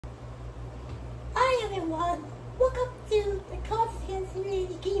everyone! Welcome to the Constant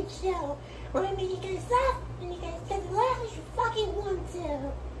Community Game Show, where I make you guys laugh and you guys get to laugh as you fucking want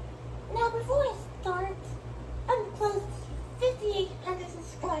to. Now, before I start, I'm close to 5,800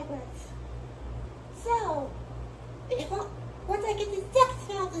 subscribers. So, once I get to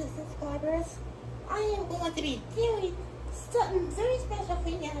 6,000 subscribers, I am going to be doing something very special for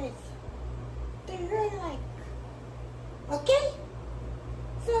you guys that you're going to like. Okay?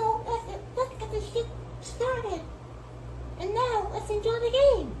 So, let's get this shit started. And now, let's enjoy the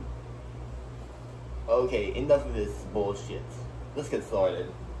game. Okay, enough of this bullshit. Let's get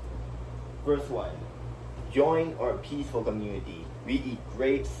started. First one. Join our peaceful community. We eat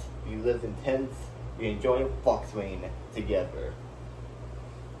grapes, we live in tents, we enjoy fox swing together.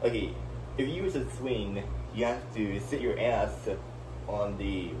 Okay, if you use a swing, you have to sit your ass on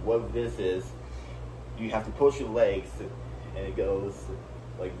the, whatever this is. You have to push your legs, and it goes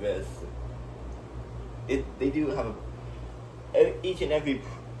like this. They do have each and every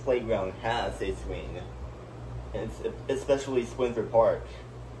playground has a swing, and especially Swinford Park.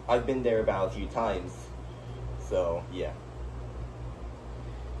 I've been there about a few times, so yeah.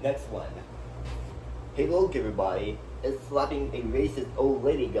 Next one. Hey look everybody, it's slapping a racist old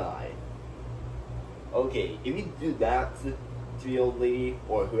lady guy. Okay, if you do that to the old lady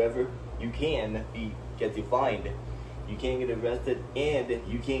or whoever, you can get fined. You can get arrested and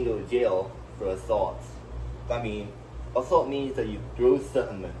you can go to jail for assault. I mean, assault means that you throw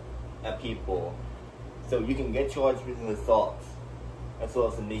something at people. So you can get charged with an assault as well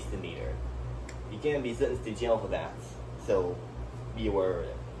as a misdemeanor. You can be sentenced to jail for that. So be aware of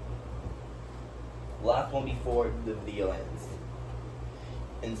it. Last one before the video ends.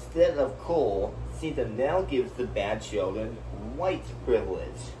 Instead of coal, Santa now gives the bad children white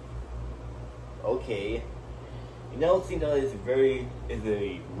privilege. Okay. You know, Santa is a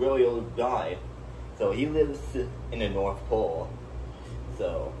really old guy, so he lives in the North Pole.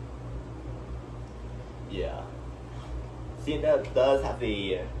 So, yeah. Santa does have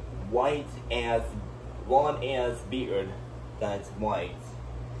a blonde ass beard that's white.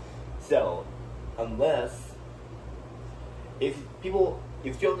 So, unless if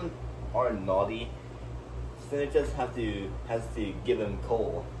children are naughty, Santa just has to give them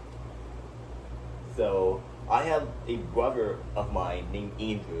coal. So, I have a brother of mine named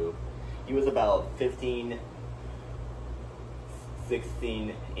Andrew. He was about 15,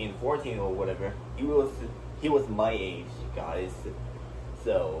 16, and 14 or whatever. He was my age, guys.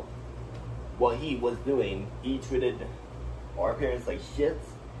 So, what he was doing, he treated our parents like shit.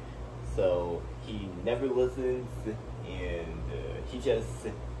 So, he never listens, and he just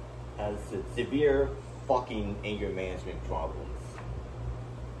has severe fucking anger management problems.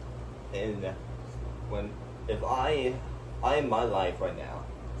 And if I'm my life right now,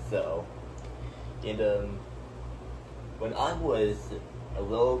 so, and when I was a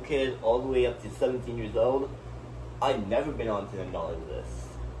little kid all the way up to 17 years old, I'd never been on to none of this.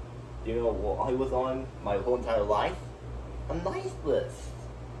 Do you know what I was on my whole entire life? A nice list.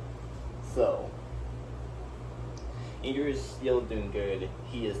 So, Andrew is still doing good.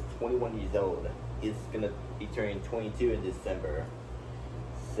 He is 21 years old. He's gonna be turning 22 in December.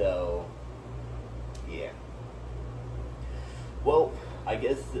 So, yeah. Well, I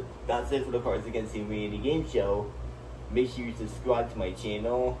guess that's it for the Cards Against Humanity game show. Make sure you subscribe to my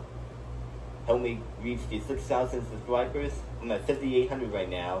channel. Help me reach the 6,000 subscribers. I'm at 5,800 right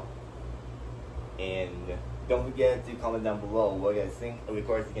now. And don't forget to comment down below what you guys think of the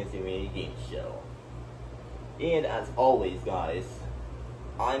Cards Against Humanity game show. And as always, guys,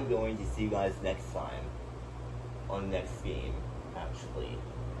 I'm going to see you guys next time on the next game, actually.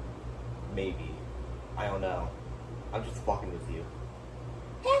 Maybe. I don't know. I'm just fucking with you.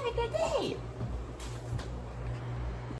 Have a good day!